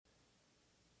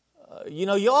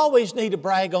You always need to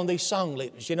brag on these song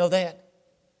leaders. You know that?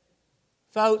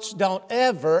 Folks, don't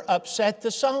ever upset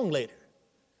the song leader.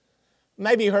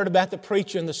 Maybe you heard about the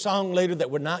preacher and the song leader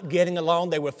that were not getting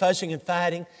along. They were fussing and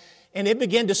fighting. And it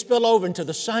began to spill over into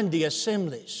the Sunday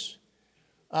assemblies.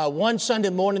 One Sunday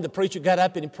morning, the preacher got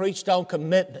up and he preached on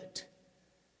commitment.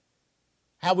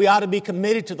 How we ought to be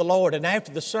committed to the Lord. And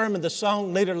after the sermon, the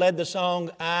song leader led the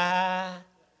song, I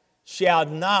shall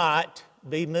not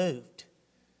be moved.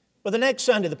 Well, the next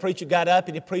Sunday, the preacher got up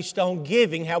and he preached on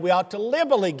giving, how we ought to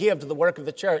liberally give to the work of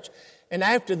the church. And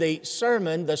after the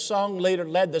sermon, the song leader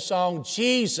led the song,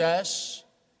 Jesus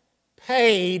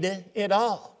paid it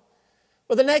all.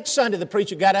 Well, the next Sunday, the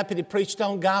preacher got up and he preached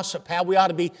on gossip, how we ought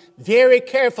to be very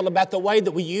careful about the way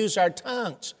that we use our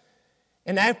tongues.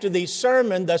 And after the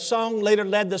sermon, the song leader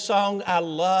led the song, I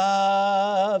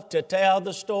love to tell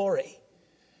the story.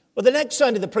 Well, the next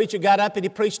Sunday, the preacher got up and he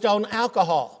preached on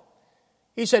alcohol.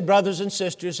 He said, brothers and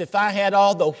sisters, if I had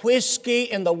all the whiskey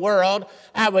in the world,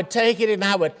 I would take it and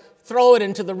I would throw it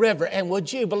into the river. And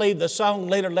would you believe the song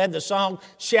leader led the song,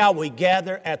 Shall We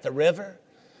Gather at the River?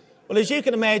 Well, as you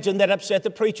can imagine, that upset the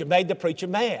preacher, made the preacher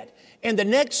mad. And the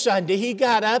next Sunday, he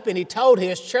got up and he told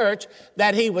his church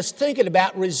that he was thinking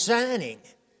about resigning,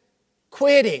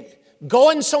 quitting,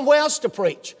 going somewhere else to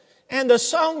preach. And the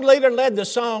song leader led the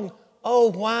song,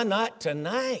 Oh, Why Not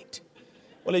Tonight?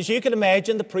 Well, as you can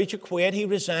imagine, the preacher quit, he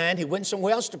resigned, he went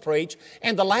somewhere else to preach.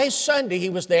 And the last Sunday he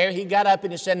was there, he got up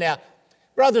and he said, now,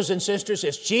 brothers and sisters,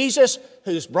 it's Jesus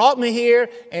who's brought me here,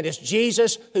 and it's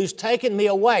Jesus who's taken me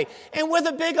away. And with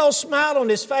a big old smile on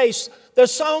his face, the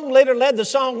song leader led the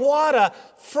song, what a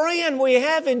friend we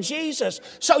have in Jesus.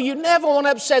 So you never want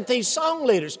to upset these song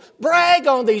leaders. Brag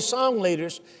on these song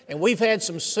leaders. And we've had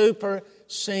some super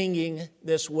singing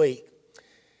this week.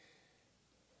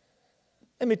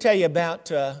 Let me tell you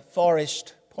about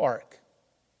Forest Park.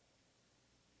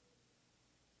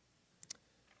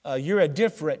 You're a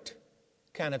different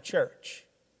kind of church.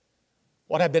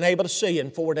 What I've been able to see in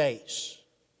 4 days.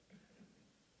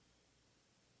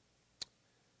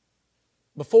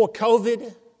 Before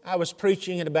COVID, I was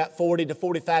preaching in about 40 to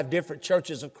 45 different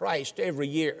churches of Christ every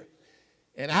year.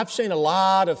 And I've seen a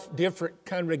lot of different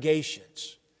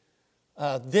congregations.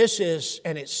 This is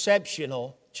an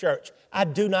exceptional church. I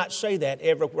do not say that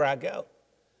everywhere I go.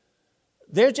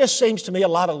 There just seems to me a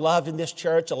lot of love in this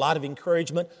church, a lot of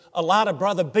encouragement, a lot of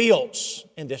Brother Bills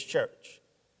in this church,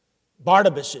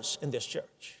 Barnabas's in this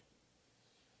church.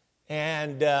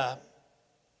 And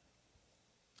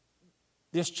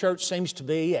this church seems to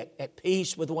be at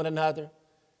peace with one another.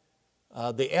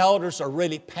 The elders are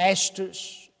really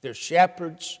pastors, they're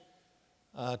shepherds,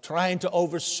 trying to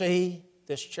oversee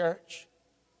this church.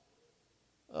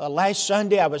 Last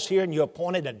Sunday I was here and you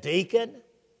appointed a deacon.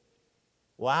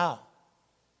 Wow.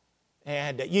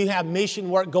 And you have mission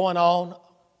work going on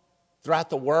throughout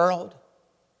the world.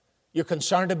 You're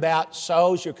concerned about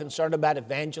souls. You're concerned about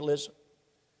evangelism.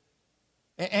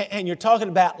 And you're talking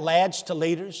about lads to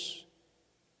leaders.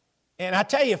 And I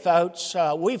tell you, folks,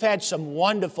 we've had some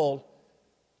wonderful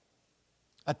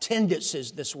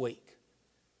attendances this week.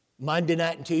 Monday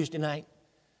night and Tuesday night.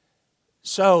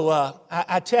 So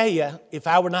I tell you, if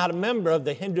I were not a member of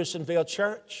the Hendersonville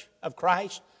Church of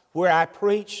Christ, where I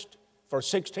preached for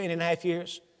 16 and a half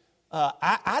years,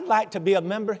 I'd like to be a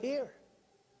member here.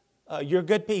 You're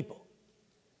good people.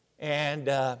 And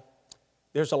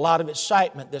there's a lot of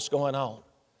excitement that's going on.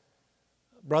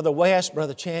 Brother West,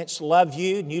 Brother Chance love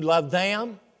you, and you love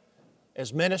them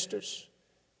as ministers.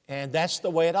 And that's the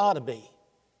way it ought to be.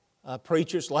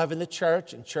 Preachers loving the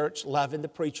church and church loving the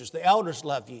preachers. The elders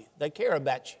love you. They care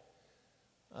about you.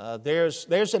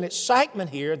 There's an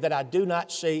excitement here that I do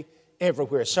not see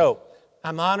everywhere. So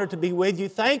I'm honored to be with you.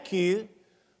 Thank you.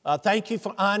 Thank you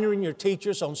for honoring your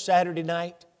teachers on Saturday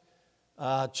night.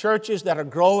 Churches that are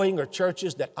growing are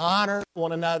churches that honor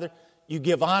one another. You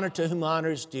give honor to whom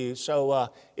honor is due. So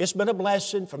it's been a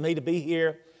blessing for me to be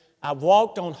here. I've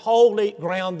walked on holy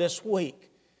ground this week.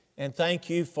 And thank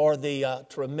you for the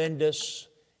tremendous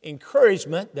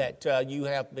encouragement that you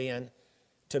have been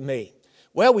to me.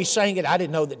 Well, we sang it. I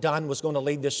didn't know that Don was going to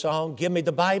lead this song. Give me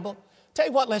the Bible. Tell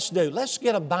you what, let's do. Let's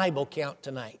get a Bible count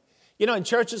tonight. You know, in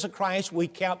Churches of Christ, we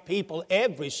count people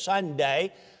every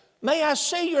Sunday. May I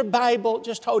see your Bible?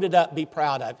 Just hold it up. Be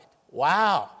proud of it.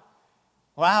 Wow.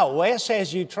 Wow, Wes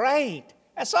has you trained.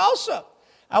 That's awesome.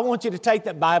 I want you to take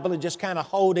that Bible and just kind of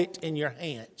hold it in your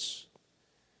hands.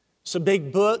 It's a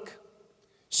big book,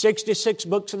 66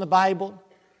 books in the Bible,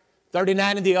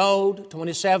 39 in the Old,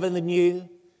 27 in the New.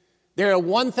 There are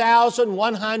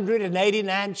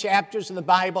 1,189 chapters in the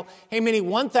Bible. How many?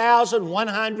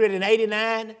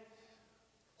 1,189?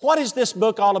 What is this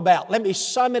book all about? Let me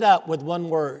sum it up with one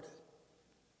word.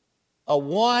 A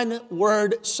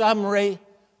one-word summary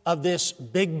of this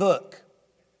big book.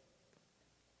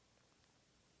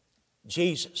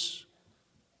 Jesus.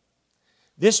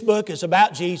 This book is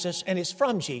about Jesus and it's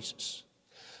from Jesus.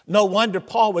 No wonder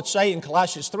Paul would say in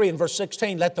Colossians 3 and verse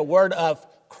 16, let the word of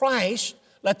Christ,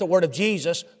 let the word of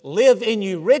Jesus live in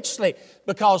you richly,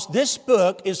 because this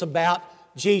book is about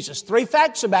Jesus. 3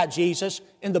 facts about Jesus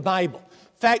in the Bible.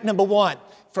 Fact number 1,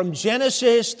 from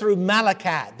Genesis through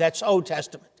Malachi, that's Old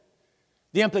Testament.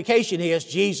 The implication is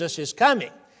Jesus is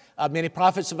coming. Many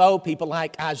prophets of old, people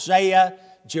like Isaiah,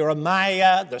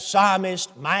 Jeremiah, the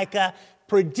psalmist, Micah,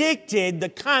 predicted the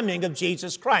coming of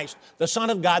Jesus Christ. The Son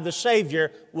of God, the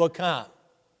Savior, will come.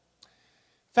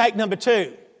 Fact number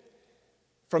 2,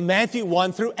 from Matthew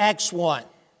 1 through Acts 1.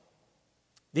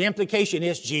 The implication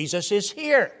is Jesus is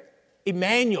here.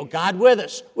 Emmanuel, God with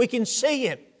us. We can see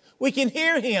Him. We can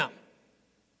hear Him.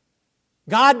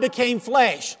 God became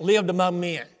flesh, lived among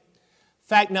men.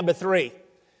 Fact number 3,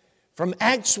 from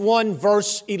Acts 1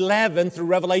 verse 11 through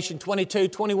Revelation 22,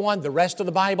 21, the rest of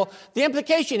the Bible, the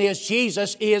implication is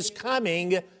Jesus is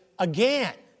coming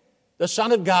again. The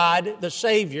Son of God, the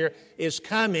Savior, is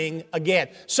coming again.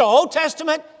 So Old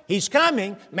Testament, He's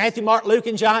coming. Matthew, Mark, Luke,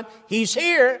 and John, He's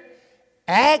here.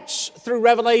 Acts through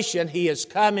Revelation, He is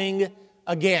coming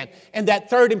again. And that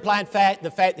third implied fact,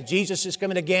 the fact that Jesus is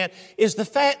coming again, is the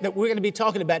fact that we're going to be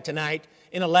talking about tonight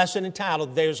in a lesson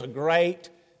entitled, There's a Great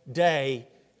Day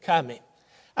Coming.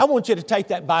 I want you to take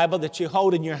that Bible that you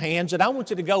hold in your hands, and I want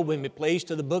you to go with me, please,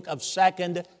 to the book of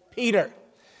 2 Peter.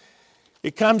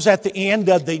 It comes at the end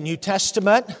of the New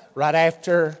Testament, right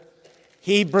after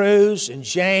Hebrews and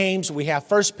James. We have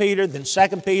 1 Peter, then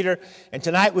 2 Peter, and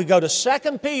tonight we go to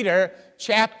 2 Peter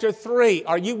chapter 3.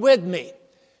 Are you with me?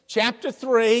 Chapter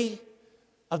 3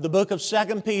 of the book of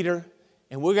 2 Peter,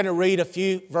 and we're going to read a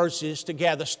few verses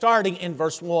together, starting in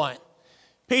verse 1.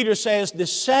 Peter says, the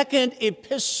second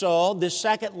epistle, the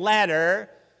second letter,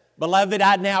 beloved,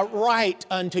 I now write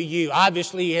unto you.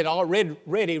 Obviously, he had already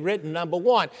written number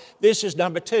 1. This is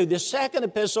number 2. The second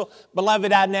epistle,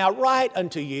 beloved, I now write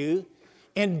unto you,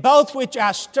 in both which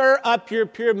I stir up your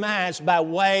pure minds by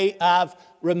way of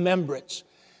remembrance,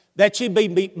 that ye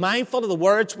be mindful of the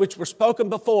words which were spoken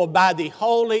before by the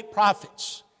holy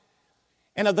prophets,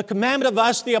 and of the commandment of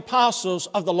us, the apostles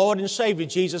of the Lord and Savior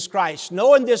Jesus Christ,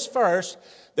 knowing this first,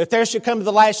 that there should come to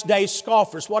the last days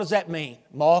scoffers. What does that mean?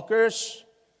 Mockers,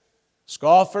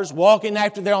 scoffers, walking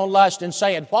after their own lust and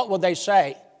saying, what will they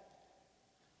say?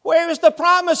 Where is the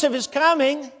promise of His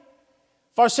coming?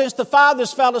 For since the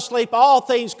fathers fell asleep, all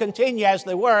things continue as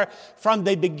they were from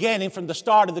the beginning, from the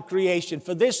start of the creation.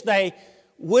 For this they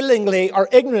willingly are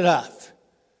ignorant of,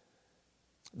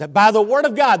 that by the Word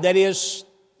of God, that is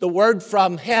the Word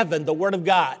from heaven, the Word of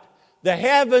God, the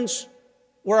heavens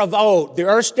were of old, the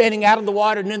earth standing out of the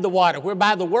water and in the water,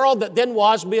 whereby the world that then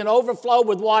was, being overflowed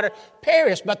with water,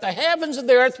 perished. But the heavens and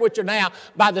the earth, which are now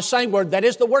by the same Word, that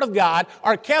is the Word of God,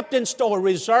 are kept in store,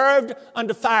 reserved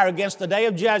unto fire against the day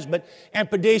of judgment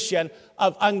and perdition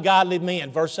of ungodly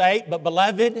men. Verse 8, but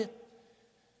beloved,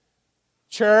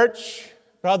 church,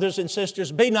 brothers and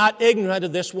sisters, be not ignorant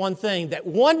of this one thing, that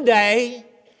one day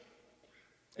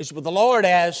is with the Lord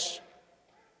as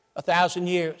 1,000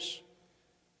 years.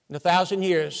 And 1,000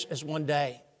 years as one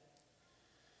day.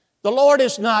 The Lord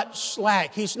is not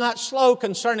slack. He's not slow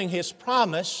concerning His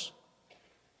promise,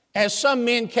 as some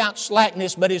men count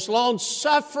slackness, but is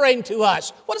long-suffering to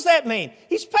us. What does that mean?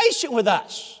 He's patient with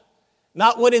us,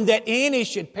 not willing that any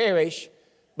should perish,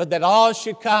 but that all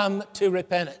should come to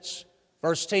repentance.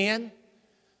 Verse 10,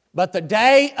 but the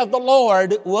day of the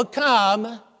Lord will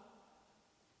come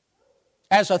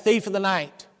as a thief of the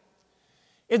night,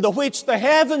 in the which the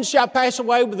heavens shall pass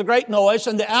away with a great noise,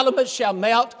 and the elements shall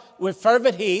melt with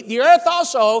fervent heat. The earth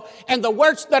also and the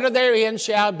works that are therein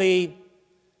shall be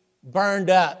burned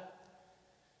up.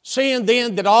 Seeing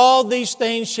then that all these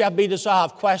things shall be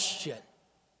dissolved. Question: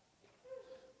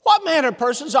 what manner of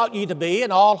persons ought ye to be in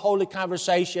all holy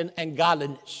conversation and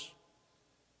godliness?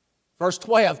 Verse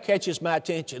 12 catches my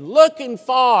attention. Looking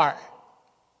for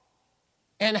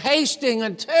and hasting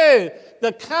unto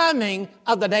the coming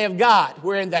of the day of God,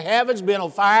 wherein the heavens being on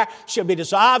fire shall be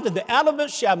dissolved, and the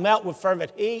elements shall melt with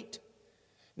fervent heat.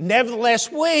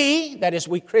 Nevertheless we, that is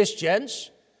we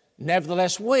Christians,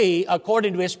 nevertheless we,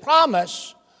 according to His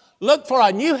promise, look for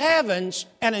a new heavens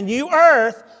and a new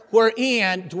earth,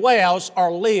 wherein dwells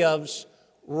or lives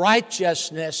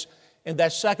righteousness. And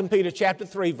that's 2 Peter chapter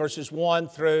 3, verses 1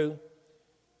 through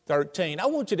 13. I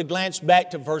want you to glance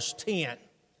back to verse 10.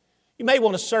 You may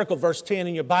want to circle verse 10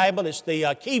 in your Bible. It's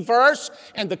the key verse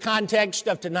and the context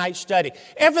of tonight's study.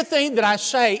 Everything that I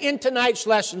say in tonight's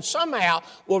lesson somehow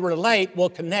will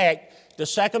connect to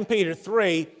 2 Peter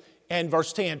 3 and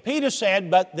verse 10. Peter said,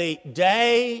 "But the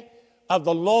day of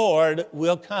the Lord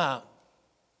will come."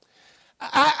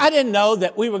 I didn't know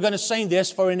that we were going to sing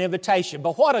this for an invitation,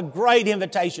 but what a great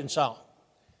invitation song.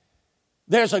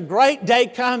 There's a great day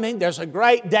coming, there's a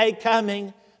great day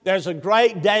coming, there's a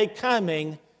great day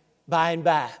coming by and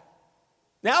by.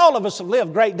 Now, all of us have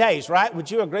lived great days, right? Would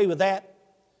you agree with that?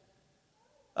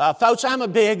 Folks, I'm a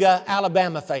big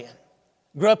Alabama fan.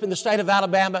 Grew up in the state of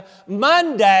Alabama.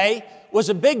 Monday was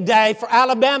a big day for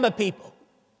Alabama people.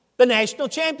 The national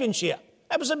championship.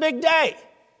 That was a big day.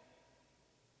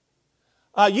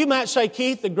 You might say,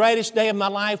 "Keith, the greatest day of my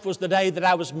life was the day that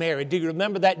I was married." Do you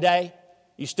remember that day?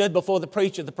 You stood before the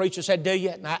preacher. The preacher said, "Do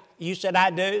you?" And you said, "I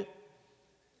do."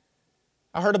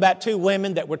 I heard about two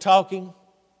women that were talking.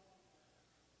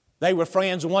 They were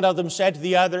friends, and one of them said to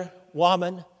the other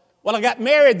woman, "Well, I got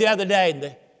married the other day." And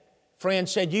the friend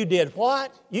said, "You did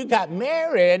what? You got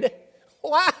married?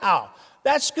 Wow,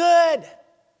 that's good."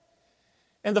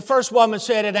 And the first woman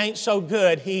said, "It ain't so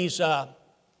good. He's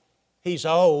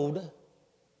old.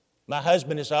 My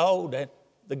husband is old." And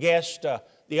the guest,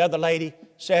 the other lady,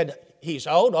 said, "He's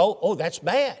old? Oh, that's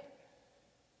bad."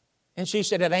 And she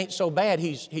said, "It ain't so bad.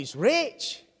 He's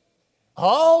rich."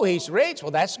 "Oh, he's rich.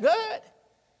 Well, that's good."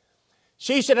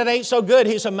 She said, "It ain't so good.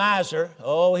 He's a miser."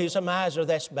 "Oh, he's a miser.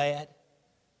 That's bad."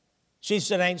 She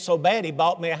said, "It ain't so bad. He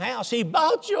bought me a house." "He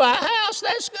bought you a house?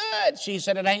 That's good." She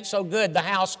said, "It ain't so good. The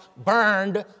house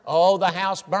burned." "Oh, the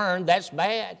house burned. That's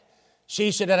bad."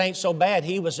 She said, "It ain't so bad.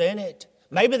 He was in it."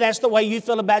 Maybe that's the way you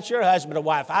feel about your husband or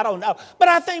wife. I don't know. But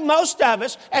I think most of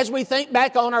us, as we think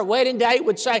back on our wedding day,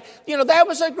 would say, "That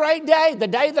was a great day. The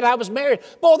day that I was married.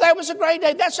 Boy, that was a great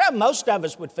day." That's how most of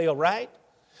us would feel, right?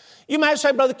 You might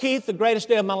say, "Brother Keith, the greatest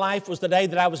day of my life was the day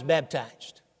that I was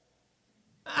baptized."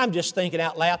 I'm just thinking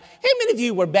out loud. How many of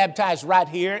you were baptized right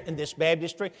here in this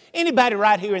baptistry? Anybody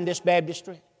right here in this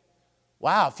baptistry?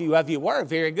 Wow, a few of you were.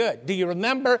 Very good. Do you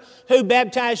remember who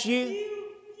baptized you?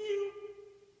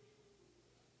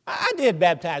 I did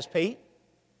baptize Pete.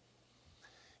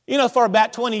 For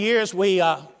about 20 years, we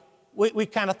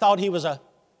kind of thought he was a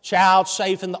child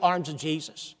safe in the arms of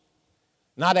Jesus,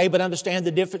 not able to understand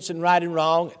the difference in right and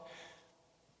wrong.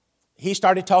 He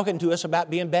started talking to us about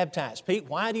being baptized. "Pete,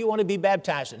 why do you want to be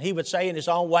baptized?" And he would say in his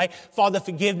own way, "For the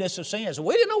forgiveness of sins."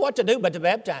 We didn't know what to do but to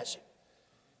baptize him.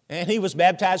 And he was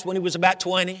baptized when he was about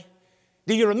 20.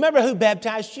 Do you remember who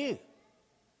baptized you?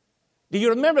 Do you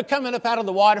remember coming up out of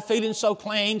the water feeling so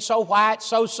clean, so white,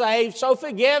 so saved, so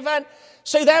forgiven?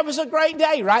 See, that was a great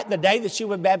day, right? The day that you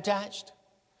were baptized.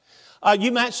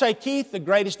 You might say, "Keith, the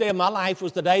greatest day of my life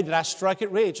was the day that I struck it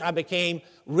rich. I became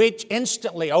rich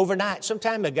instantly, overnight." Some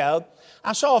time ago,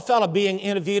 I saw a fellow being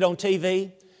interviewed on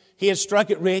TV. He had struck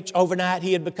it rich overnight.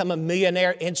 He had become a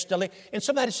millionaire instantly. And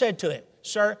somebody said to him,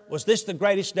 "Sir, was this the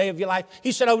greatest day of your life?"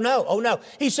 He said, oh no.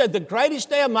 He said, "The greatest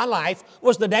day of my life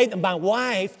was the day that my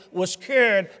wife was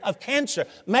cured of cancer."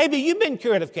 Maybe you've been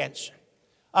cured of cancer.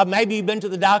 Maybe you've been to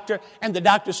the doctor and the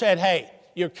doctor said, "Hey,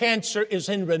 your cancer is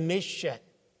in remission."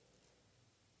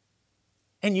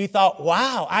 And you thought,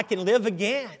 "Wow, I can live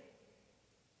again.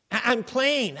 I'm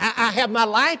clean. I have my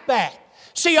life back."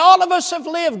 See, all of us have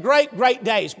lived great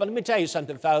days. But let me tell you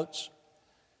something, folks.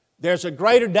 There's a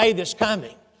greater day that's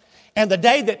coming. And the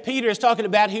day that Peter is talking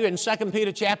about here in 2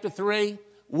 Peter chapter 3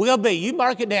 will be, you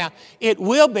mark it down, it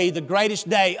will be the greatest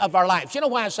day of our lives. You know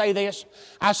why I say this?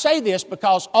 I say this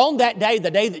because on that day,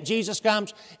 the day that Jesus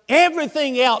comes,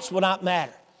 everything else will not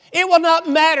matter. It will not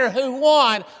matter who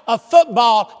won a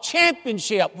football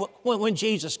championship when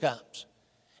Jesus comes.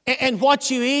 And what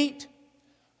you eat,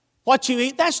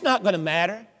 that's not going to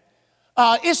matter.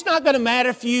 It's not going to matter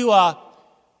if you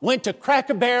went to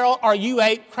Cracker Barrel or you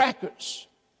ate crackers.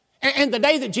 And the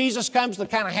day that Jesus comes, the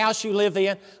kind of house you live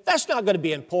in, that's not going to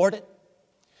be important.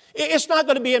 It's not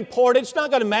going to be important. It's not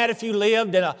going to matter if you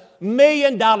lived in a $1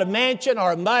 million mansion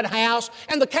or a mud house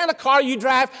and the kind of car you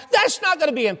drive. That's not going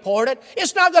to be important.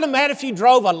 It's not going to matter if you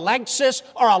drove a Lexus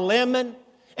or a Lemon.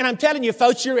 And I'm telling you,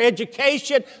 folks, your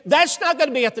education, that's not going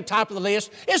to be at the top of the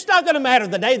list. It's not going to matter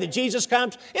the day that Jesus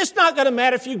comes. It's not going to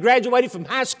matter if you graduated from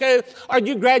high school or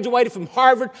you graduated from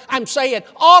Harvard. I'm saying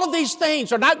all of these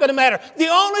things are not going to matter. The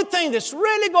only thing that's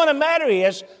really going to matter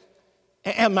is,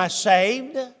 am I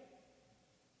saved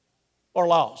or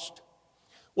lost?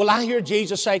 Will I hear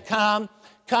Jesus say, come,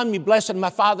 you blessed of my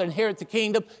Father, inherit the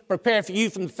kingdom, prepare for you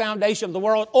from the foundation of the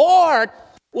world? Or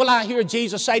will I hear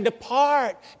Jesus say,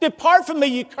 depart from me,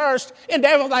 you cursed, into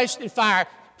everlasting fire,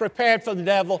 prepared for the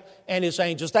devil and his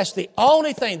angels. That's the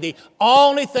only thing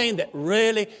that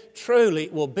really, truly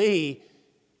will be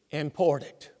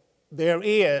important. There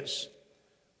is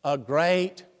a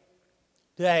great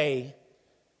day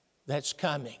that's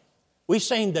coming. We've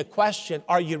seen the question,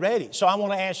 are you ready? So I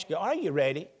want to ask you, are you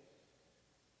ready?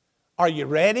 Are you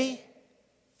ready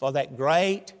for that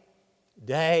great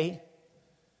day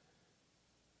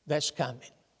that's coming?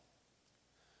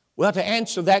 Well, to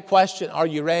answer that question, are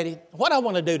you ready? What I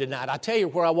want to do tonight, I'll tell you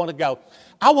where I want to go.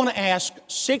 I want to ask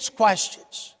 6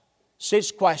 questions.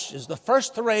 6 questions. The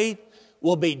first 3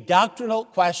 will be doctrinal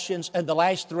questions, and the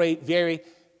last 3 very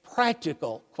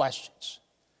practical questions.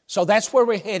 So that's where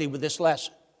we're heading with this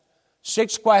lesson.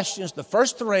 6 questions. The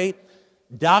first 3,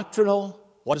 doctrinal,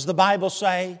 what does the Bible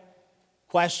say?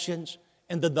 Questions.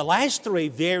 And then the last 3,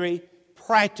 very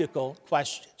practical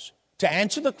questions. To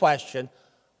answer the question,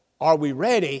 are we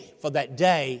ready for that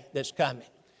day that's coming?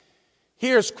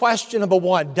 Here's question number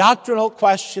 1, doctrinal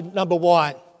question number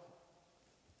 1.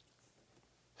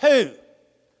 Who?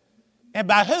 And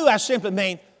by who, I simply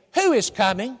mean, who is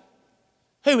coming?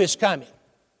 Who is coming?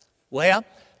 Well,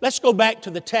 let's go back to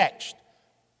the text.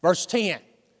 Verse 10.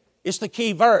 It's the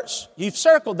key verse. You've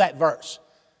circled that verse.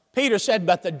 Peter said,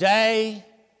 but the day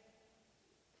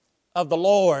of the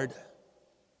Lord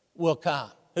will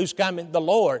come. Who's coming? The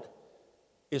Lord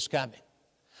is coming.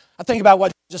 I think about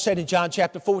what Jesus said in John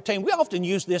chapter 14. We often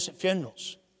use this at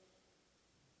funerals.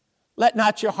 Let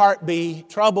not your heart be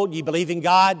troubled. You believe in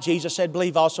God. Jesus said,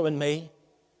 believe also in me.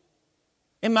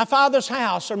 In my Father's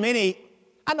house are many,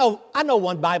 I know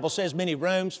one Bible says many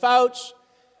rooms. Folks,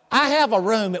 I have a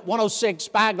room at 106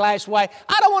 Spyglass Way.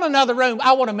 I don't want another room.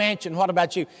 I want a mansion. What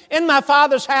about you? In my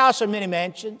Father's house are many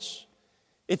mansions.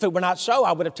 If it were not so,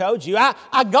 I would have told you.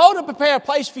 I go to prepare a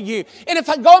place for you. And if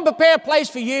I go and prepare a place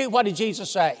for you, what did Jesus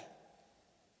say?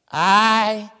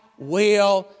 I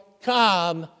will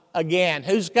come again.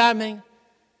 Who's coming?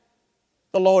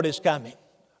 The Lord is coming.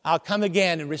 I'll come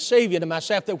again and receive you to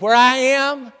myself, that where I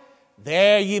am,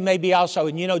 there you may be also.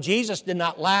 And you know, Jesus did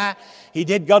not lie. He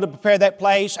did go to prepare that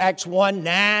place. Acts 1,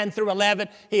 9 through 11.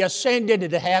 He ascended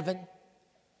into heaven.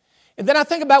 And then I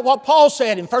think about what Paul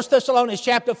said in 1 Thessalonians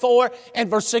chapter 4 and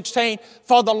verse 16.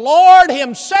 For the Lord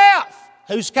himself,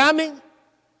 who's coming?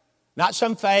 Not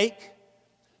some fake,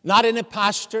 not an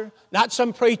impostor, not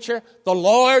some preacher. The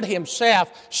Lord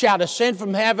himself shall descend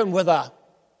from heaven with a...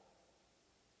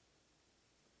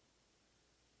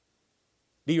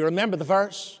 Do you remember the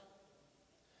verse?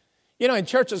 You know, in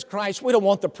churches of Christ, we don't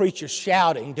want the preacher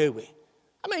shouting, do we?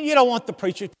 I mean, you don't want the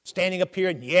preacher standing up here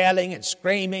and yelling and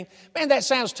screaming. Man, that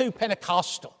sounds too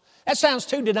Pentecostal. That sounds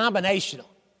too denominational.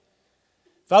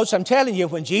 Folks, I'm telling you,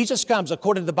 when Jesus comes,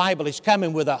 according to the Bible, he's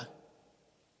coming with a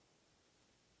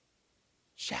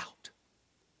shout.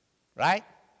 Right?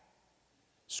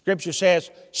 Scripture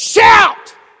says,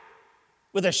 shout!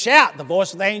 With a shout, the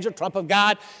voice of the angel, trump of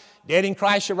God. Dead in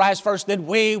Christ shall rise first, then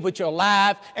we which are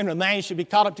alive and remain shall be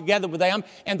caught up together with them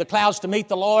and the clouds to meet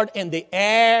the Lord in the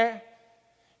air.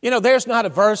 You know, there's not a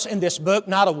verse in this book,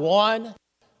 not a one,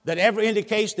 that ever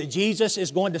indicates that Jesus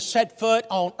is going to set foot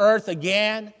on earth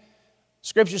again.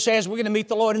 Scripture says we're going to meet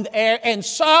the Lord in the air, and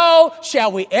so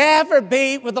shall we ever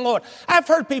be with the Lord. I've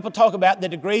heard people talk about the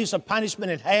degrees of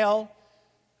punishment in hell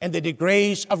and the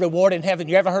degrees of reward in heaven.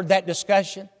 You ever heard that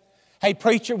discussion? Hey,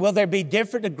 preacher, will there be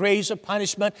different degrees of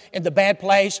punishment in the bad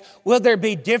place? Will there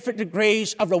be different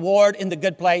degrees of reward in the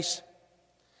good place?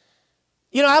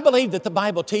 You know, I believe that the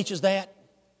Bible teaches that.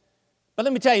 But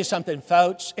let me tell you something,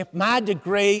 folks. If my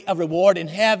degree of reward in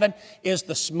heaven is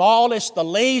the smallest, the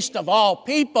least of all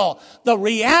people, the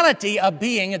reality of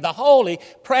being in the holy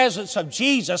presence of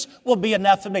Jesus will be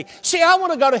enough for me. See, I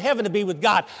want to go to heaven to be with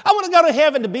God. I want to go to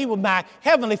heaven to be with my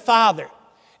Heavenly Father.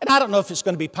 And I don't know if it's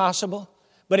going to be possible,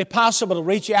 but it's possible to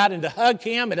reach out and to hug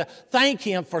Him and to thank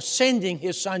Him for sending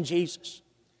His Son Jesus.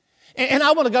 And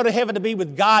I want to go to heaven to be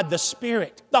with God, the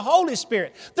Spirit, the Holy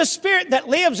Spirit, the Spirit that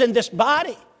lives in this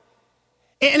body.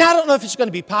 And I don't know if it's going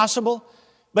to be possible,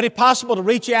 but it's possible to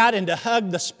reach out and to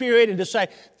hug the Spirit and to say,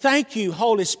 thank you,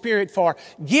 Holy Spirit, for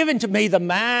giving to me the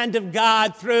mind of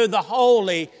God through the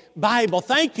Holy Bible.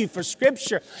 Thank you for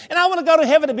Scripture. And I want to go to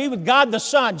heaven to be with God the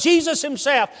Son, Jesus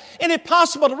Himself. And it's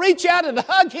possible to reach out and to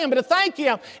hug Him and to thank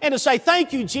Him and to say,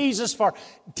 thank you, Jesus, for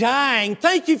dying.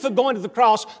 Thank you for going to the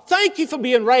cross. Thank you for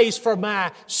being raised for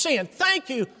my sin. Thank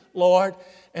you, Lord.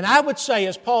 And I would say,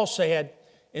 as Paul said,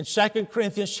 in 2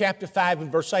 Corinthians chapter 5 and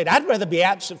verse 8, I'd rather be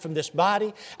absent from this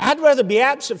body. I'd rather be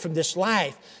absent from this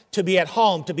life to be at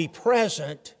home, to be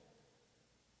present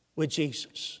with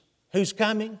Jesus. Who's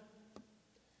coming?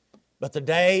 But the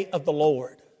day of the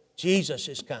Lord, Jesus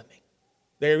is coming.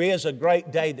 There is a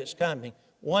great day that's coming.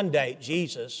 One day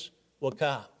Jesus will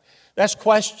come. That's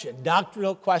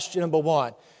doctrinal question number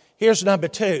one. Here's number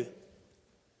two.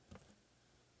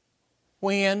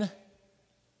 When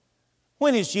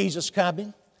is Jesus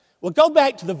coming? Well, go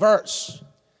back to the verse.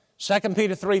 2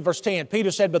 Peter 3, verse 10.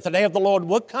 Peter said, but the day of the Lord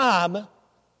will come.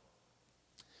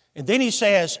 And then he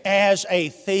says, as a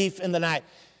thief in the night.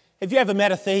 Have you ever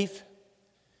met a thief?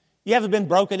 You ever been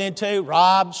broken into,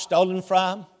 robbed, stolen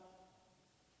from?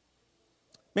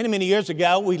 Many, many years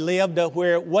ago, we lived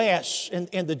where Wes,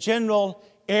 in the general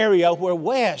area where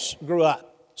Wes grew up.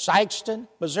 Sikeston,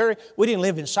 Missouri. We didn't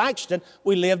live in Sikeston.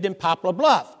 We lived in Poplar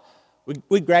Bluff.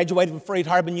 We graduated from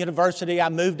Freed-Hardeman University. I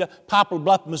moved to Poplar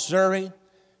Bluff, Missouri,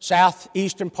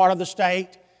 southeastern part of the state,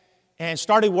 and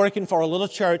started working for a little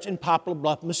church in Poplar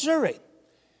Bluff, Missouri.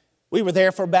 We were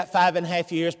there for about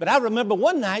 5.5 years, but I remember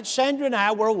one night, Sandra and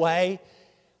I were away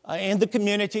in the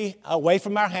community, away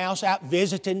from our house, out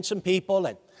visiting some people,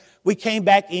 and we came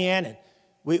back in, and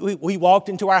we walked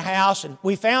into our house, and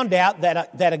we found out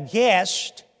that a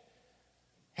guest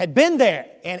had been there,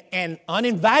 an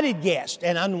uninvited guest,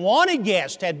 an unwanted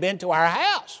guest had been to our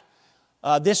house.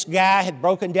 This guy had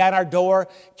broken down our door,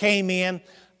 came in.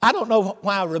 I don't know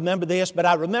why I remember this, but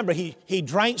I remember he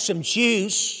drank some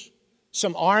juice,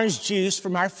 some orange juice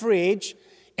from our fridge,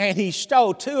 and he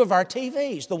stole two of our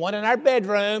TVs, the one in our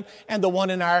bedroom and the one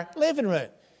in our living room.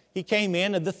 He came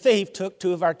in and the thief took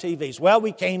two of our TVs. Well,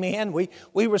 we came in.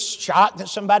 We were shocked that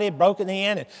somebody had broken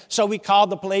in, and so we called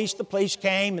the police. The police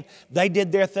came, and they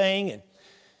did their thing. And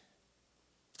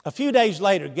a few days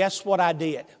later, guess what I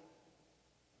did?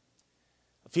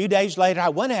 A few days later, I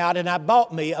went out and I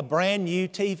bought me a brand new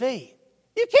TV.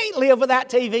 You can't live without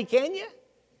TV, can you?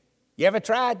 You ever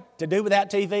tried to do without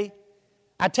TV?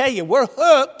 I tell you, we're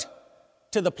hooked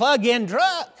to the plug-in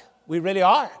truck. We really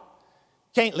are.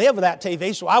 Can't live without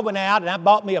TV. So I went out and I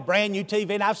bought me a brand new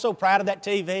TV, and I was so proud of that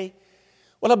TV.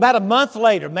 Well, about a month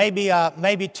later,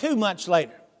 maybe 2 months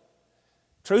later,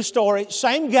 true story,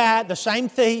 same guy, the same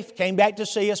thief, came back to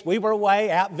see us. We were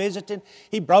away, out visiting.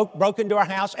 He broke into our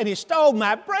house, and he stole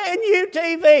my brand new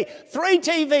TV. 3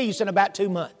 TVs in about 2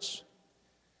 months.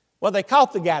 Well, they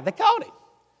caught the guy. They caught him.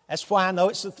 That's why I know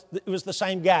it was the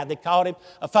same guy. They caught him,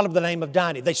 a fellow by the name of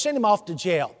Donnie. They sent him off to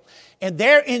jail. And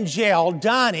there in jail,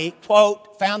 Donnie,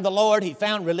 quote, found the Lord, he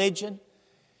found religion,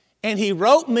 and he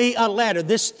wrote me a letter.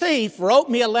 This thief wrote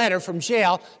me a letter from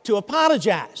jail to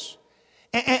apologize.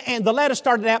 And the letter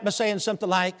started out by saying something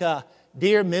like,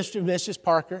 Dear Mr. and Mrs.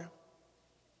 Parker,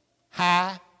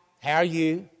 hi, how are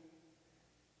you?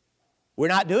 We're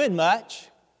not doing much.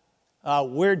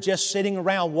 We're just sitting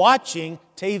around watching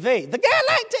TV. The guy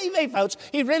liked TV, folks.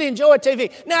 He really enjoyed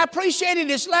TV. Now, I appreciated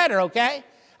his letter, okay?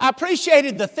 I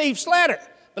appreciated the thief's letter.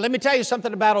 But let me tell you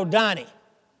something about old Donnie.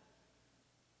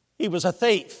 He was a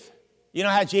thief. You know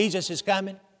how Jesus is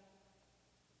coming?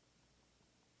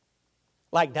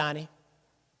 Like Donnie.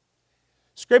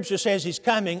 Scripture says he's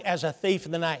coming as a thief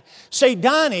in the night. See,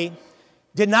 Donnie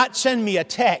did not send me a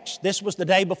text. This was the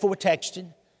day before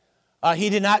texting.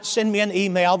 He did not send me an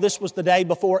email. This was the day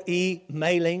before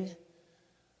emailing.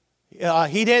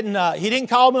 He didn't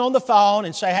call me on the phone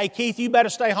and say, hey, Keith, you better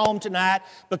stay home tonight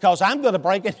because I'm going to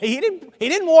break it. He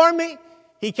didn't warn me.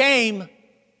 He came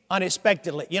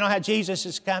unexpectedly. You know how Jesus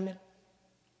is coming?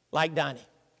 Like Donnie.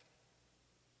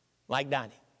 Like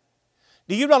Donnie.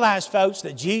 Do you realize, folks,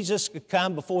 that Jesus could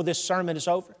come before this sermon is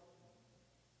over?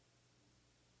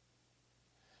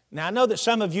 Now, I know that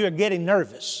some of you are getting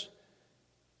nervous.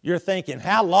 You're thinking,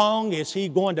 how long is he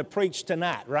going to preach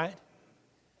tonight, right?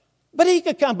 But he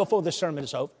could come before the sermon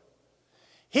is over.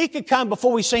 He could come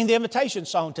before we sing the invitation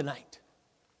song tonight.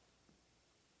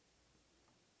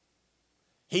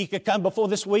 He could come before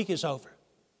this week is over.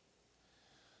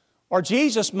 Or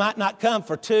Jesus might not come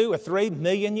for 2 or 3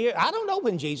 million years. I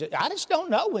just don't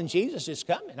know when Jesus is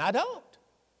coming. I don't.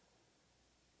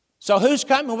 So who's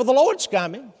coming? Well, the Lord's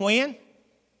coming. When?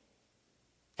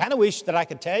 Kind of wish that I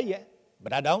could tell you,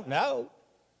 but I don't know.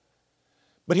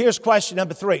 But here's question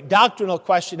number 3, doctrinal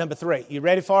question number 3. You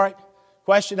ready for it?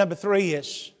 Question number 3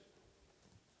 is,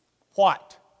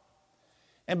 what?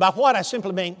 And by what I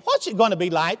simply mean, what's it going to be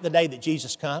like the day that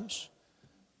Jesus comes?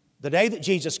 The day that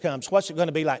Jesus comes, what's it going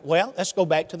to be like? Well, let's go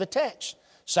back to the text.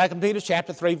 2 Peter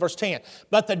chapter 3, verse 10.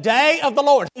 But the day of the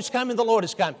Lord, who's coming? The Lord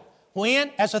is coming.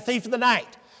 When? As a thief in the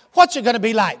night. What's it going to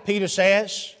be like? Peter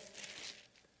says,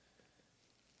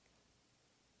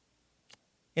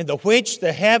 in the which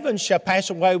the heavens shall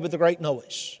pass away with a great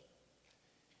noise,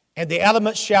 and the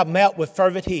elements shall melt with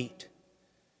fervent heat.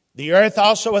 The earth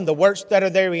also and the works that are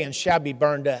therein shall be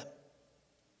burned up.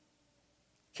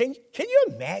 Can you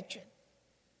imagine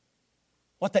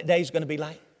what that day is going to be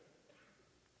like?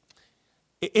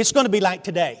 It's going to be like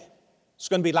today. It's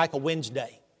going to be like a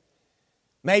Wednesday.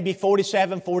 Maybe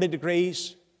 47, 40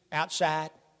 degrees outside,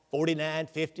 49,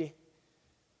 50. A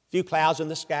few clouds in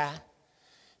the sky.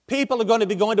 People are going to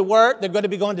be going to work. They're going to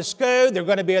be going to school. They're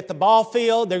going to be at the ball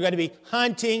field. They're going to be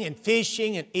hunting and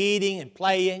fishing and eating and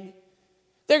playing.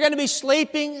 They're going to be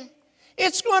sleeping.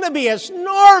 It's going to be as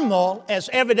normal as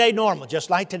everyday normal, just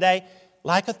like today,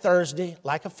 like a Thursday,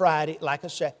 like a Friday, like a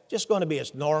Saturday. Just going to be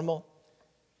as normal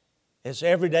as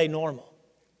everyday normal.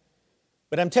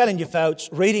 But I'm telling you, folks,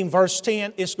 reading verse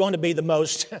 10, it's going to be the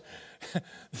most,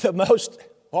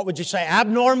 what would you say,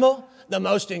 abnormal, the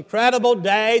most incredible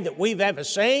day that we've ever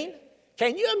seen.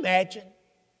 Can you imagine?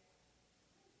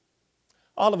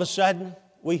 All of a sudden,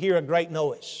 we hear a great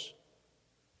noise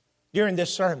during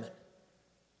this sermon.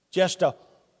 Just a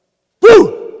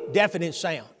whoo, deafening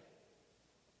sound.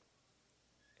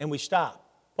 And we stop.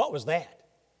 What was that?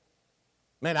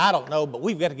 Man, I don't know, but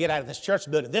we've got to get out of this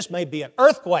church building. This may be an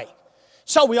earthquake.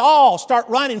 So we all start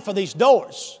running for these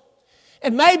doors.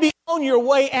 And maybe on your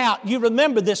way out, you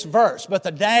remember this verse. But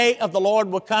the day of the Lord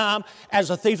will come as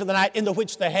a thief of the night, in the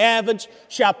which the heavens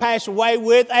shall pass away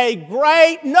with a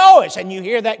great noise. And you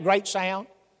hear that great sound?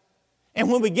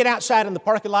 And when we get outside in the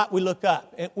parking lot, we look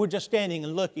up. And we're just standing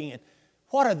and looking. And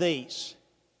what are these?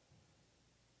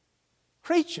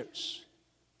 Creatures.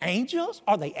 Angels?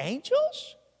 Are they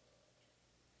angels?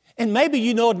 And maybe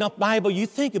you know enough Bible, you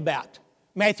think about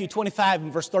Matthew 25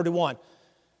 and verse 31.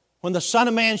 When the Son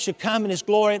of Man should come in His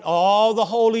glory and all the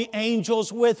holy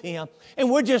angels with Him.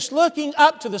 And we're just looking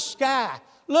up to the sky,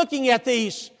 looking at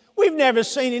these. We've never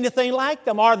seen anything like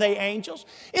them. Are they angels?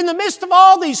 In the midst of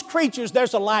all these creatures,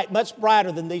 there's a light much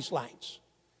brighter than these lights.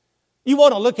 You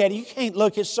want to look at it, you can't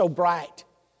look, it's so bright.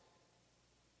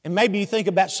 And maybe you think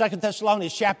about 2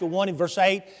 Thessalonians chapter 1 and verse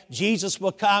 8. Jesus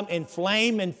will come in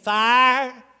flame and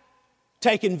fire,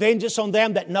 taking vengeance on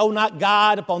them that know not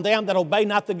God, upon them that obey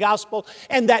not the gospel.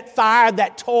 And that fire,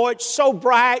 that torch, so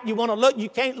bright, you want to look, you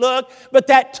can't look, but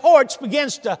that torch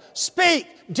begins to speak.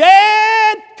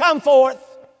 Dead, come forth.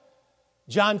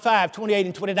 John 5, 28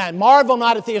 and 29. Marvel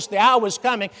not at this, the hour is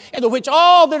coming, in the which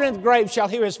all that are in the grave shall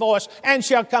hear His voice, and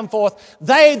shall come forth.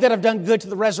 They that have done good to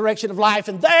the resurrection of life,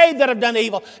 and they that have done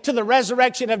evil to the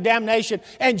resurrection of damnation.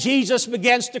 And Jesus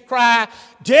begins to cry,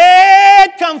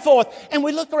 dead, come forth. And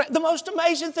we look around, the most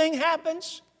amazing thing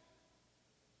happens.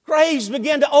 Graves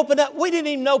begin to open up. We didn't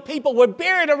even know people were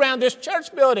buried around this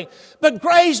church building. But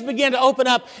graves began to open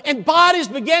up, and bodies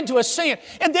began to ascend.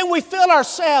 And then we feel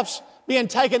ourselves being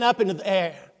taken up into the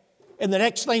air. And the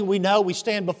next thing we know, we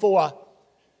stand before a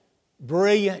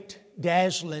brilliant,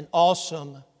 dazzling,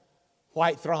 awesome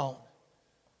white throne.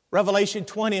 Revelation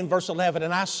 20 and verse 11,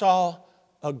 and I saw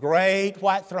a great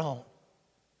white throne,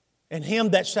 and Him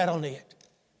that sat on it.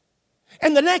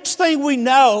 And the next thing we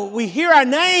know, we hear our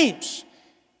names,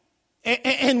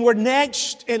 and we're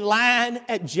next in line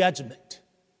at judgment.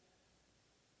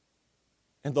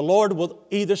 And the Lord will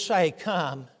either say,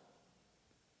 come,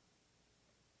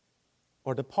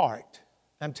 or depart.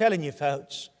 I'm telling you,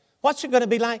 folks, what's it going to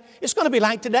be like? It's going to be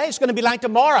like today. It's going to be like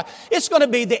tomorrow. It's going to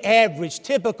be the average,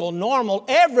 typical, normal,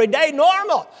 everyday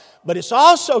normal. But it's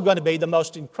also going to be the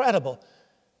most incredible,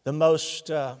 the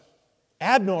most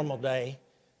abnormal day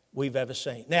we've ever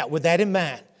seen. Now, with that in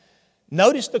mind,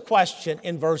 notice the question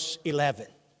in verse 11.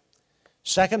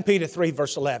 2 Peter 3,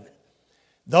 verse 11.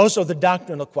 Those are the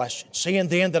doctrinal questions. Seeing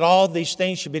then that all these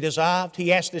things should be dissolved,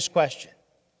 he asked this question.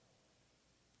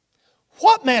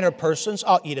 What manner of persons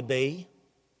ought ye to be?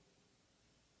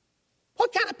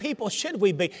 What kind of people should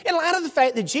we be? In light of the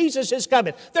fact that Jesus is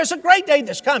coming, there's a great day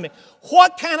that's coming.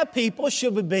 What kind of people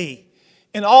should we be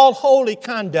in all holy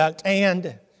conduct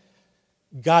and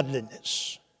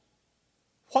godliness?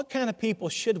 What kind of people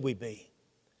should we be?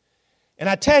 And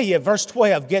I tell you, verse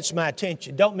 12 gets my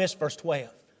attention. Don't miss verse 12.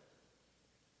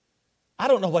 I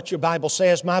don't know what your Bible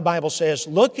says. My Bible says,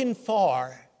 looking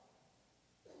for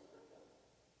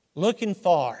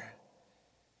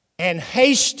and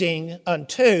hasting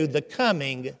unto the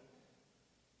coming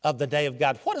of the day of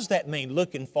God. What does that mean,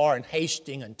 looking for and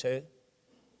hasting unto?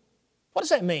 What does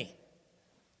that mean?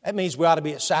 That means we ought to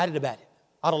be excited about it.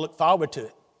 Ought to look forward to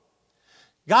it.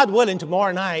 God willing,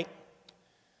 tomorrow night,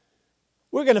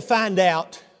 we're going to find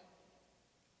out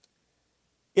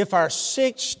if our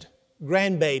sixth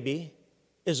grandbaby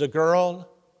is a girl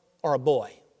or a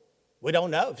boy. We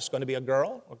don't know if it's going to be a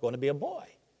girl or going to be a boy.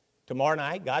 Tomorrow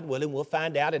night, God willing, we'll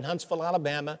find out in Huntsville,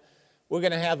 Alabama. We're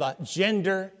going to have a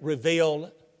gender reveal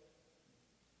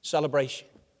celebration.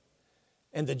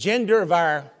 And the gender of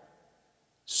our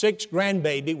sixth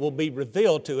grandbaby will be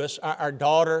revealed to us. Our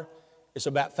daughter is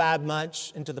about 5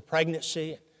 months into the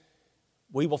pregnancy.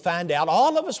 we will find out,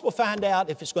 all of us will find out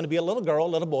if it's going to be a little girl, a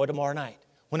little boy tomorrow night.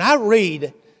 When I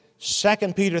read 2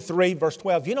 Peter 3, verse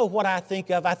 12, you know what I think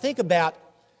of? I think about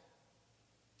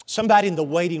somebody in the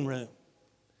waiting room.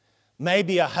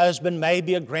 Maybe a husband,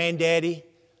 maybe a granddaddy,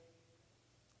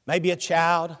 maybe a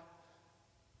child.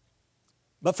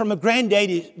 But from a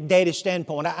granddaddy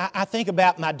standpoint, I think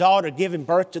about my daughter giving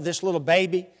birth to this little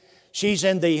baby. She's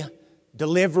in the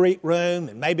delivery room,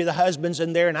 and maybe the husband's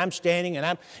in there, and I'm standing, and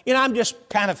I'm just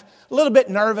kind of a little bit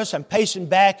nervous. I'm pacing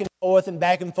back and forth and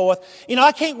back and forth.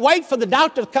 I can't wait for the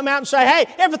doctor to come out and say, hey,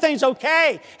 everything's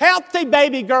okay. Healthy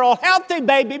baby girl, healthy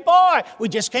baby boy. We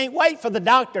just can't wait for the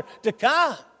doctor to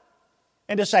come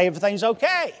and to say everything's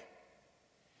okay.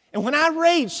 And when I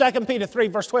read 2 Peter 3,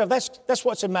 verse 12, that's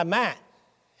what's in my mind.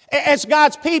 As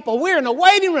God's people, we're in a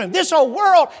waiting room. This whole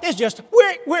world is just,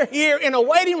 we're here in a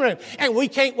waiting room. And we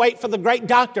can't wait for the great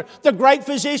doctor, the great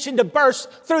physician to burst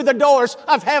through the doors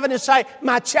of heaven and say,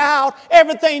 my child,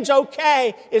 everything's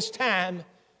okay. It's time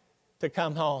to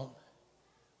come home.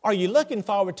 Are you looking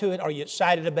forward to it? Are you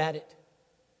excited about it?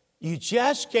 You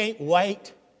just can't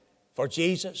wait for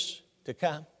Jesus to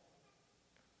come.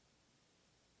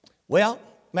 Well,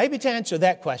 maybe to answer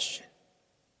that question,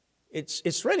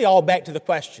 it's really all back to the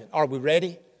question, are we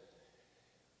ready?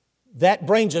 That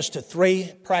brings us to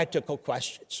three practical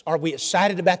questions. Are we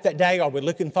excited about that day? Are we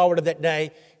looking forward to that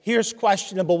day? Here's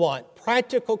question number one.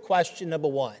 Practical question number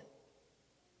one.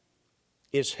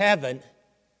 Is heaven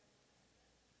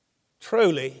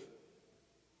truly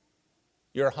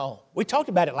your home? We talked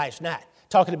about it last night,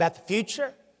 talking about the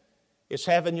future. Is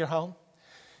heaven your home?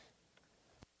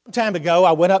 Some time ago,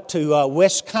 I went up to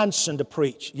Wisconsin to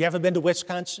preach. You ever been to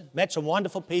Wisconsin? Met some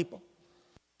wonderful people.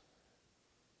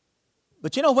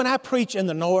 But when I preach in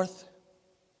the north,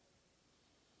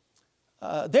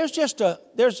 I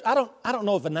don't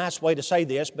know of a nice way to say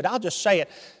this, but I'll just say it.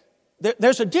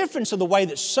 There's a difference in the way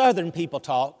that southern people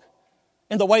talk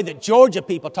and the way that Georgia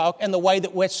people talk and the way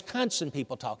that Wisconsin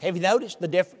people talk. Have you noticed the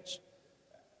difference?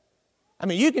 I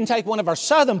mean, you can take one of our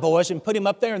southern boys and put him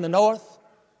up there in the north,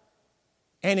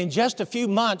 and in just a few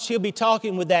months, he'll be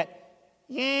talking with that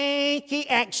Yankee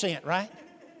accent, right?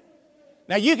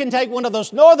 Now, you can take one of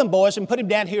those northern boys and put him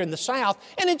down here in the south,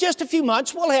 and in just a few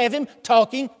months, we'll have him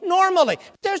talking normally.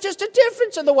 There's just a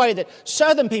difference in the way that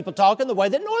southern people talk and the way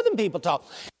that northern people talk.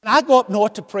 And I go up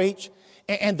north to preach,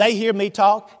 and they hear me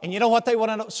talk, and you know what they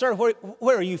want to know? Sir,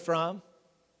 where are you from?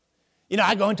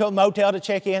 I go into a motel to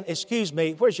check in. Excuse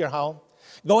me, where's your home?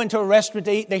 Go into a restaurant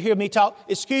to eat, they hear me talk.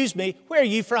 Excuse me, where are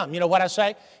you from? You know what I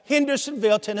say?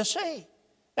 Hendersonville, Tennessee.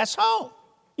 That's home.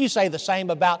 You say the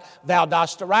same about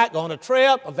Valdosta, right? Go on a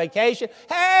trip, a vacation.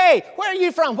 Hey, where are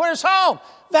you from? Where's home?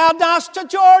 Valdosta,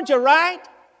 Georgia, right?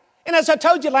 And as I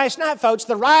told you last night, folks,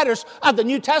 the writers of the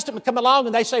New Testament come along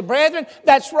and they say, brethren,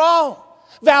 that's wrong.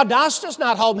 Valdosta's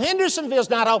not home. Hendersonville's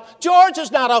not home.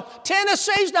 Georgia's not home.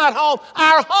 Tennessee's not home.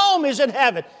 Our home is in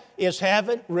heaven. Is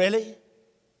heaven really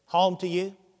home to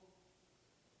you?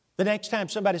 The next time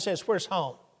somebody says, where's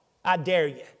home? I dare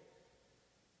you.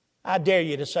 I dare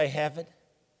you to say heaven.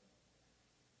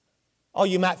 Oh,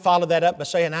 you might follow that up by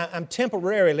saying, I'm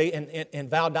temporarily in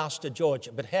Valdosta,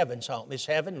 Georgia, but heaven's home. Is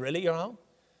heaven really your home?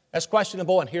 That's question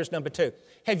number one. Here's number two.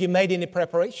 Have you made any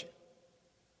preparation?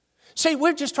 See,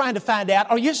 we're just trying to find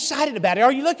out, are you excited about it?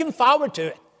 Are you looking forward to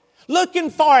it? Looking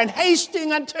for and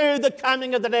hasting unto the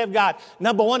coming of the day of God.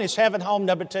 Number one, is heaven home?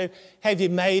 Number two, have you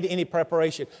made any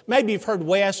preparation? Maybe you've heard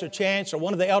Wes or Chance or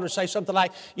one of the elders say something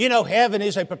like, heaven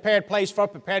is a prepared place for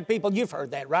prepared people. You've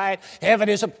heard that, right? Heaven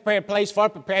is a prepared place for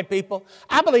prepared people.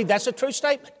 I believe that's a true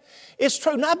statement. It's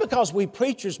true not because we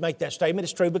preachers make that statement.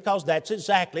 It's true because that's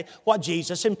exactly what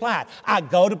Jesus implied. I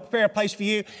go to prepare a place for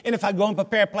you, and if I go and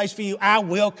prepare a place for you, I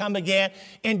will come again.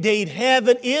 Indeed,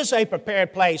 heaven is a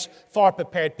prepared place for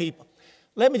prepared people.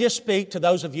 Let me just speak to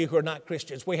those of you who are not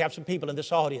Christians. We have some people in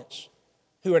this audience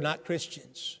who are not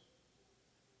Christians.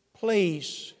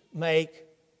 Please make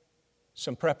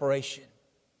some preparation.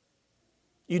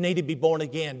 You need to be born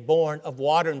again, born of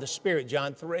water and the Spirit,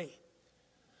 John 3.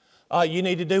 You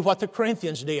need to do what the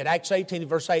Corinthians did. Acts 18,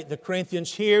 verse 8, the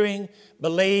Corinthians hearing,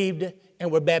 believed, and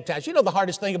were baptized. You know the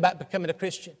hardest thing about becoming a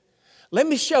Christian? Let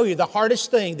me show you the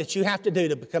hardest thing that you have to do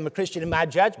to become a Christian in my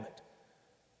judgment.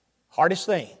 Hardest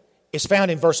thing is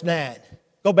found in verse 9.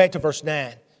 Go back to verse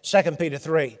 9, 2 Peter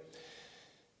 3.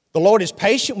 The Lord is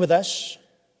patient with us.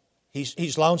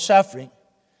 He's long-suffering,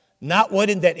 not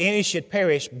wishing that any should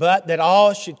perish, but that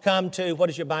all should come to, what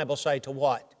does your Bible say, to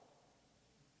what?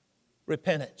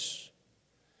 Repentance.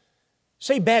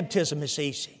 See, baptism is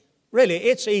easy. Really,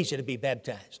 it's easy to be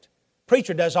baptized.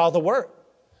 Preacher does all the work.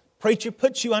 Preacher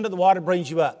puts you under the water,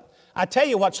 brings you up. I tell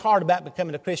you what's hard about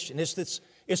becoming a Christian. It's this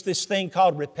It's this thing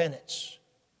called repentance.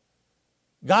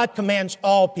 God commands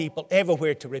all people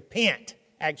everywhere to repent,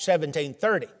 Acts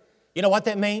 17:30. You know what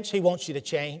that means? He wants you to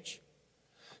change.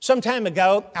 Some time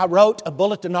ago, I wrote a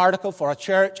bulletin article for a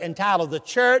church entitled, "The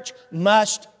Church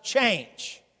Must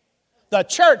Change." The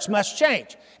church must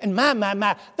change. And my,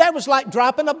 that was like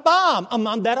dropping a bomb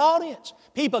among that audience.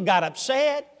 People got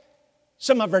upset.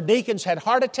 Some of our deacons had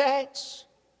heart attacks.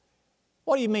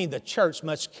 What do you mean the church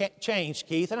must change,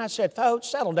 Keith? And I said, folks,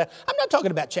 settle down. I'm not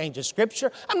talking about changing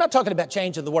Scripture. I'm not talking about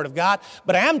changing the Word of God.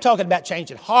 But I am talking about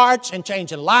changing hearts and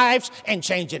changing lives and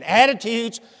changing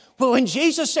attitudes. Well, when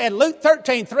Jesus said, Luke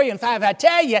 13:3-5, I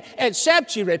tell you,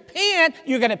 except you repent,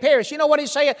 you're going to perish. You know what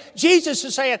He's saying? Jesus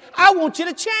is saying, I want you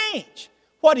to change.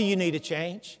 What do you need to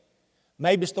change?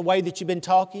 Maybe it's the way that you've been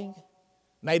talking.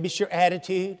 Maybe it's your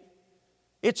attitude.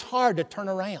 It's hard to turn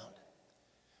around.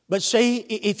 But see,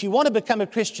 if you want to become a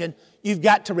Christian, you've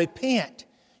got to repent.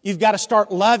 You've got to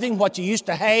start loving what you used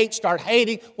to hate, start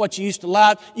hating what you used to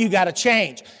love. You've got to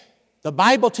change. The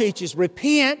Bible teaches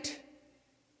repent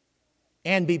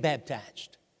and be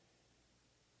baptized.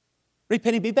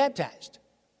 Repent and be baptized.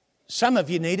 Some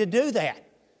of you need to do that.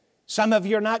 Some of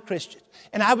you are not Christians.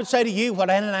 And I would say to you what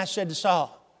Ananias said to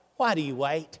Saul, why do you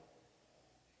wait?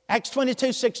 Acts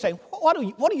 22:16, what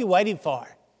are you waiting for?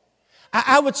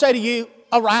 I would say to you,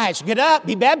 arise, get up,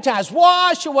 be baptized,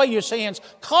 wash away your sins,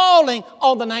 calling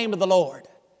on the name of the Lord.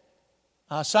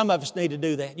 Some of us need to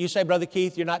do that. You say, Brother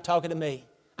Keith, you're not talking to me.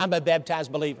 I'm a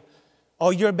baptized believer. Oh,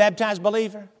 you're a baptized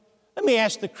believer? Let me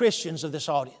ask the Christians of this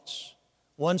audience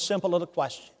one simple little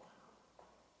question.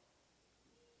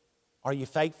 Are you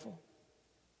faithful?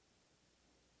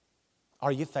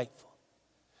 Are you faithful?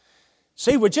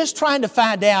 See, we're just trying to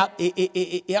find out,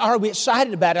 are we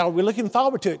excited about it? Are we looking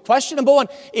forward to it? Question number one,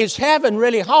 is heaven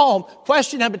really home?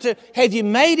 Question number two, have you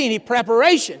made any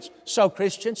preparations? So,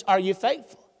 Christians, are you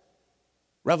faithful?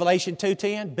 Revelation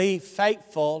 2:10, be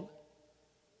faithful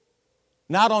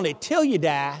not only till you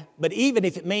die, but even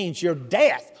if it means your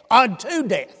death, unto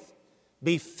death.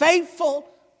 Be faithful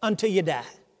until you die.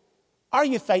 Are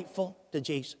you faithful to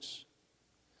Jesus?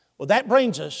 Well, that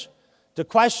brings us to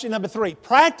question number three,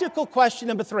 practical question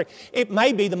number three. It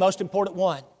may be the most important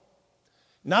one.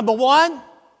 Number one,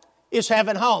 is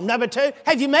heaven home? Number two,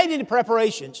 have you made any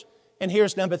preparations? And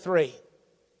here's number three.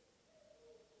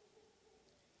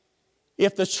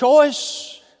 If the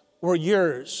choice were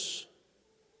yours,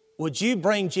 would you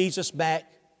bring Jesus back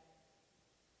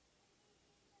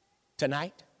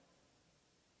tonight?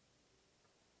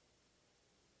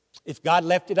 If God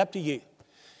left it up to you.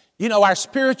 You know, our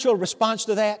spiritual response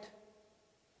to that,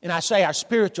 and I say our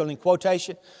spiritual in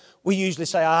quotation, we usually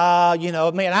say, I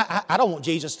don't want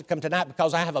Jesus to come tonight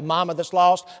because I have a mama that's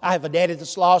lost, I have a daddy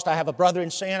that's lost, I have a brother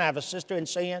in sin, I have a sister in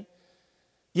sin.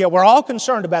 Yeah, we're all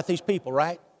concerned about these people,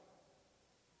 right?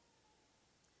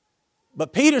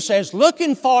 But Peter says,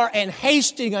 looking for and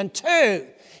hasting unto.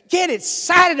 Get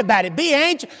excited about it. Be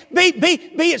anxious.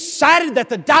 Be excited that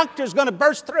the doctor's going to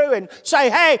burst through and say,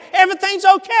 hey, everything's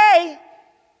okay.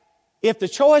 If the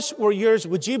choice were yours,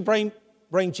 would you bring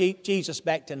Jesus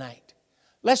back tonight?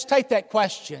 Let's take that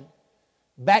question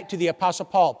back to the Apostle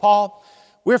Paul. Paul,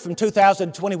 we're from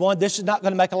 2021. This is not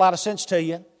going to make a lot of sense to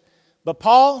you. But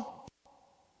Paul,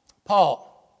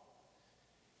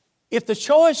 if the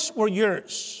choice were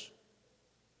yours,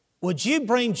 would you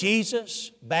bring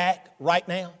Jesus back right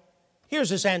now? Here's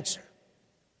his answer.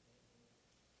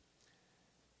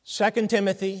 2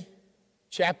 Timothy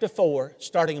chapter 4,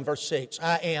 starting in verse 6.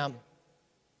 I am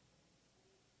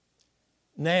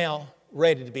now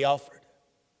ready to be offered.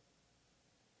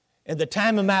 And the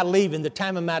time of my leaving, the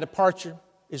time of my departure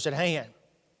is at hand.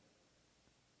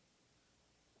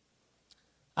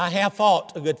 I have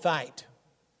fought a good fight.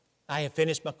 I have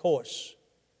finished my course.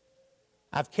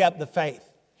 I've kept the faith.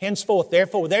 Henceforth,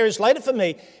 therefore, there is laid up for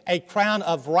me a crown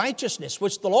of righteousness,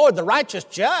 which the Lord, the righteous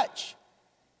judge,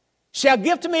 shall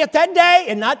give to me at that day,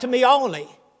 and not to me only,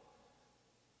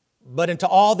 but unto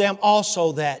all them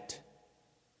also that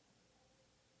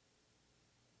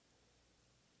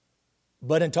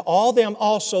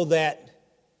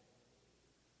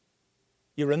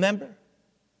you remember?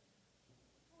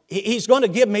 He's going to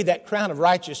give me that crown of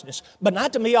righteousness, but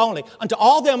not to me only, unto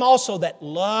all them also that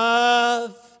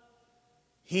love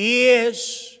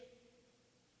His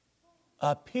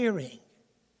appearing.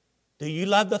 Do you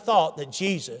love the thought that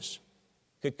Jesus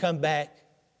could come back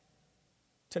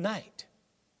tonight?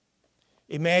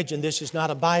 Imagine this is not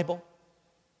a Bible.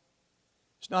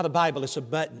 It's not a Bible, it's a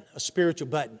button, a spiritual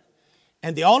button.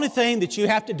 And the only thing that you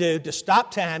have to do to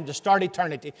stop time, to start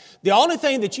eternity, the only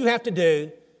thing that you have to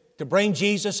do to bring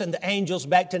Jesus and the angels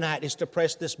back tonight is to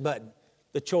press this button.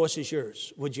 The choice is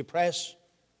yours. Would you press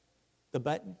the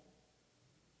button?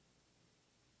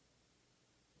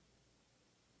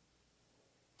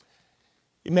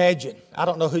 Imagine, I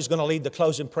don't know who's going to lead the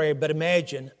closing prayer, but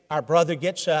imagine our brother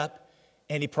gets up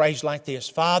and he prays like this.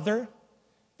 Father,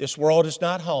 this world is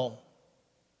not home.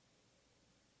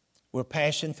 We're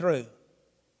passing through.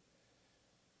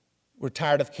 We're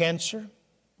tired of cancer.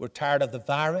 We're tired of the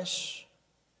virus.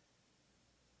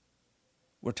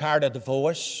 We're tired of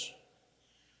divorce.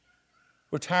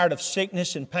 We're tired of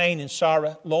sickness and pain and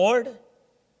sorrow. Lord,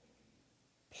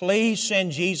 please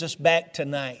send Jesus back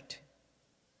tonight.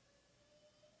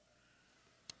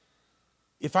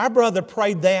 If our brother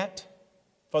prayed that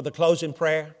for the closing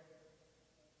prayer,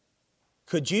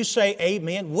 could you say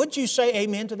amen? Would you say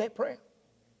amen to that prayer?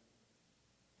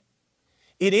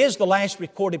 It is the last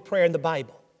recorded prayer in the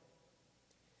Bible.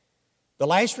 The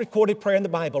last recorded prayer in the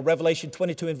Bible, Revelation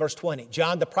 22 and verse 20.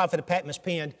 John the prophet of Patmos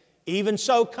penned, "Even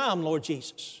so come, Lord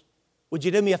Jesus." Would you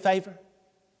do me a favor?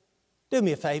 Do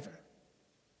me a favor.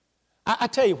 I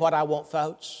tell you what I want,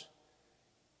 folks.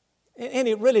 And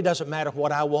it really doesn't matter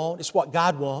what I want. It's what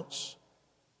God wants.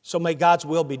 So may God's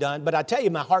will be done. But I tell you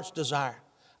my heart's desire.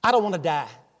 I don't want to die.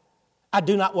 I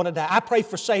do not want to die. I pray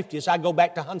for safety as I go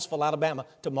back to Huntsville, Alabama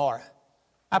tomorrow.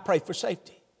 I pray for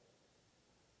safety.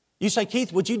 You say,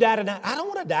 Keith, would you die tonight? I don't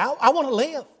want to die. I want to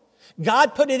live.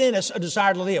 God put it in us a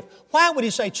desire to live. Why would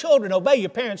He say, children, obey your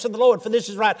parents in the Lord, for this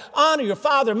is right. Honor your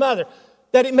father and mother,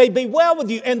 that it may be well with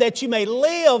you and that you may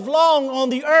live long on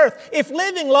the earth. If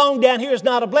living long down here is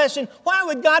not a blessing, why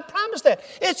would God promise that?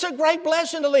 It's a great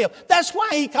blessing to live. That's why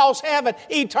He calls heaven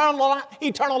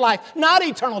eternal life, not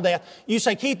eternal death. You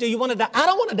say, Keith, do you want to die? I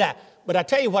don't want to die. But I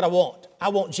tell you what I want. I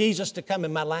want Jesus to come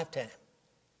in my lifetime.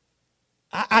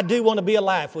 I do want to be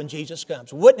alive when Jesus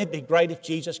comes. Wouldn't it be great if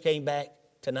Jesus came back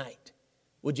tonight?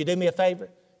 Would you do me a favor?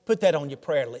 Put that on your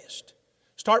prayer list.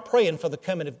 Start praying for the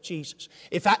coming of Jesus.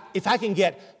 If I can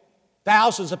get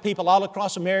thousands of people all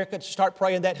across America to start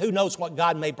praying that, who knows what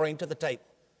God may bring to the table.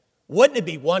 Wouldn't it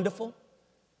be wonderful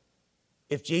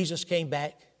if Jesus came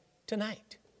back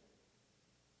tonight?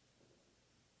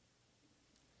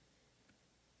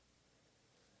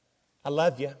 I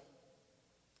love you.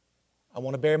 I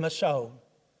want to bare my soul.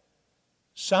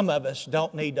 Some of us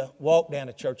don't need to walk down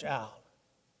a church aisle.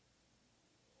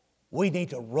 We need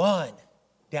to run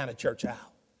down a church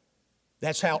aisle.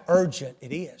 That's how urgent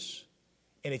it is.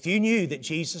 And if you knew that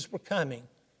Jesus were coming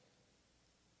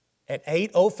at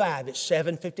 8:05, it's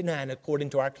 7:59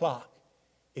 according to our clock.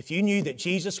 If you knew that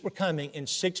Jesus were coming in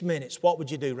 6 minutes, what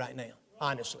would you do right now?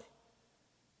 Honestly.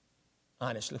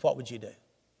 Honestly, what would you do?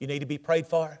 You need to be prayed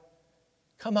for?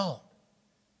 Come on.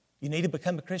 You need to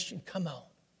become a Christian? Come on.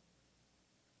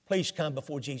 Please come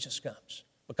before Jesus comes.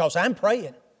 Because I'm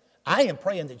praying. I am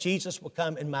praying that Jesus will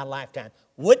come in my lifetime.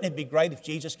 Wouldn't it be great if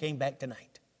Jesus came back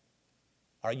tonight?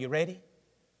 Are you ready?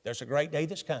 There's a great day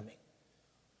that's coming.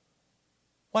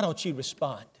 Why don't you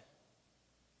respond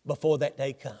before that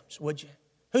day comes, would you?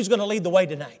 Who's going to lead the way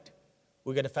tonight?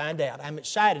 We're going to find out. I'm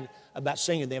excited about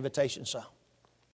singing the invitation song.